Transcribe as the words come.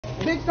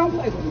Bitch, don't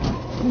play with me.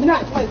 Do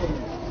not play with me.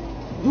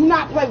 Do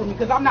not play with me,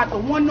 because I'm not the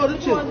one nor the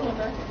two.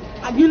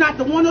 You're not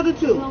the one or the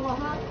two.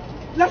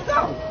 Let's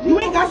go. You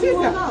ain't got shit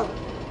done.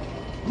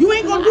 You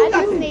ain't gonna do nothing.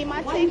 I just need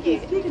my ticket.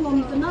 You speaking on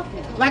me for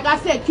nothing? Like I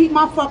said, keep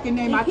my fucking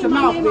name out your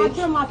mouth, bitch. Keep my name out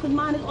your mouth, because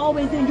mine is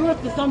always in yours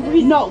for some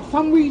reason. No,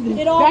 some reason.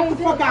 Back the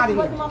fuck out of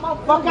here.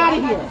 Fuck out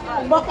of here.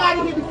 Fuck out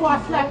of here before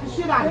I slap the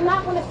shit out of you. You're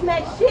not gonna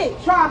smack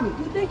shit. Try me.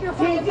 You think you're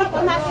fucking up?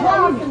 I'm not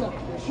trying me.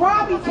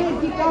 Try me,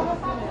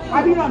 Tanzito.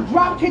 I be done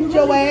drop kicked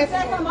your ass.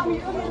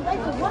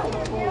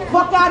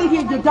 Fuck out of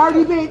here, you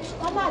dirty bitch.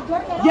 I'm not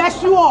dirty.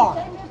 Yes, you are.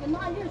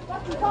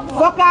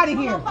 Fuck out of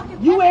here.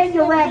 You and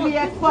your raggedy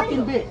ass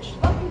fucking bitch.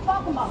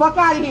 Fuck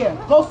out of here.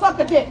 Go suck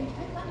a dick.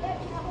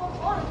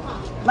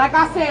 Like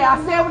I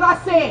said what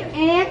I said.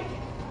 And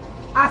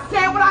I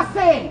said what I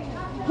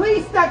said.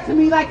 Please step to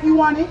me like you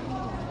want it.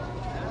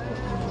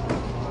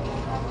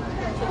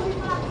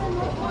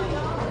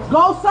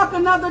 Go suck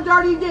another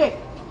dirty dick.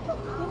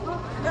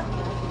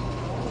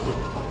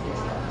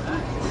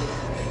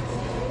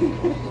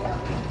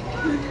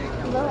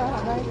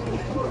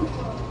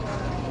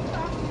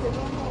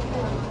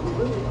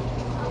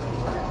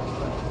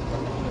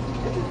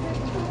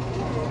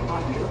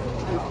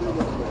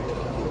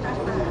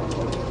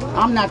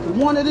 I'm not the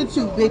one of the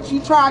two, bitch.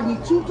 You tried me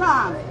 2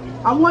 times.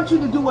 I want you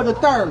to do it a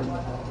third.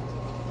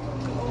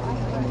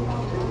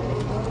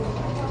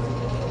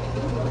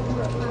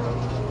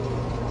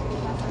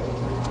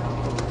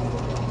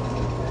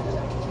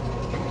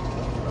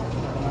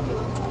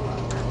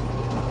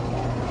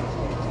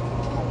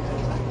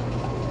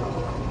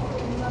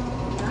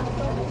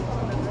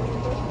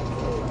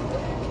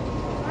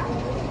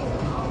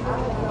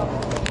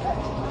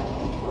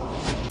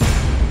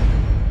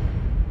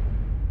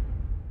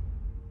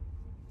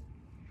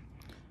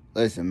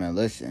 Listen, man,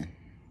 listen.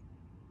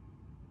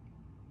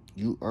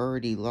 You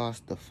already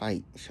lost the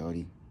fight,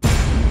 shorty. You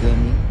feel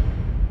me?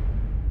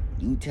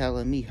 You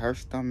telling me her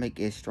stomach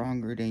is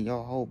stronger than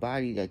your whole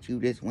body that you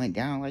just went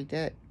down like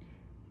that?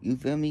 You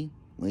feel me?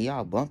 When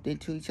y'all bumped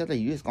into each other,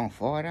 you just gonna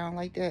fall down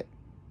like that?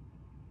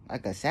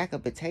 Like a sack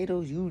of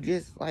potatoes? You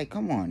just, like,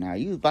 come on now.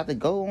 You was about to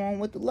go on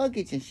with the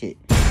luggage and shit.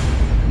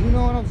 You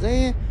know what I'm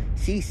saying?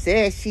 She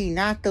said she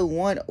not the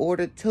one or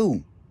the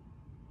two.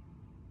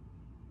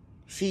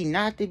 She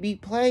not to be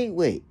played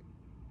with.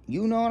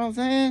 You know what I'm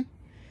saying?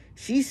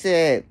 She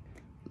said,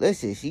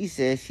 listen, she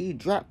said she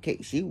drop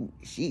kicked. She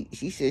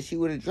said she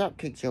would have drop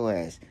kicked your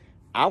ass.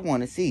 I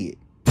want to see it.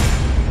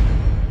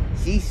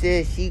 She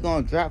said she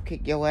gonna drop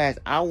kick your ass.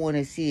 I want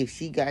to see if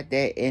she got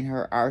that in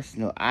her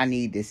arsenal. I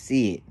need to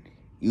see it.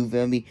 You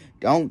feel me?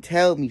 Don't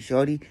tell me,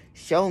 shorty.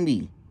 Show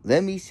me.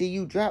 Let me see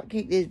you drop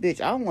kick this bitch.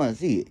 I want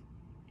to see it.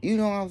 You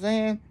know what I'm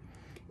saying?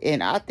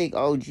 And I think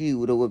OG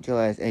would have whooped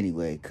your ass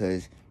anyway,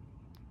 cause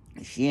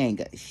she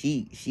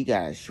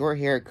got a short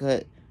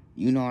haircut.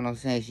 You know what I'm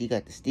saying? She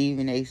got the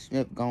Stephen A.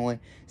 Smith going.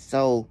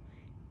 So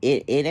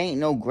it ain't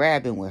no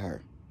grabbing with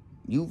her.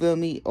 You feel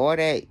me? All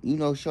that, you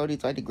know,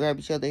 shorties like to grab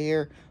each other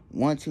here.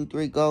 1, 2,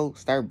 3, go.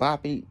 Start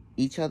bopping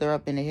each other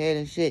up in the head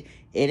and shit.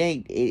 It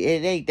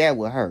ain't that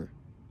with her.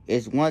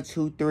 It's 1,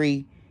 2,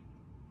 3.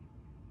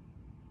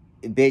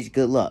 Bitch,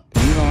 good luck.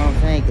 You know what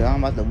I'm saying? Cause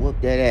I'm about to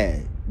whoop that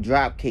ass.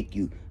 Drop kick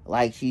you.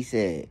 Like she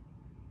said.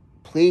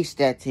 Please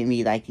step to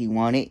me like you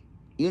want it.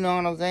 You know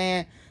what I'm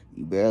saying?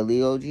 You better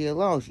leave OG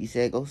alone. She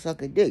said go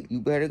suck a dick.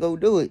 You better go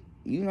do it.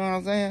 You know what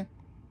I'm saying?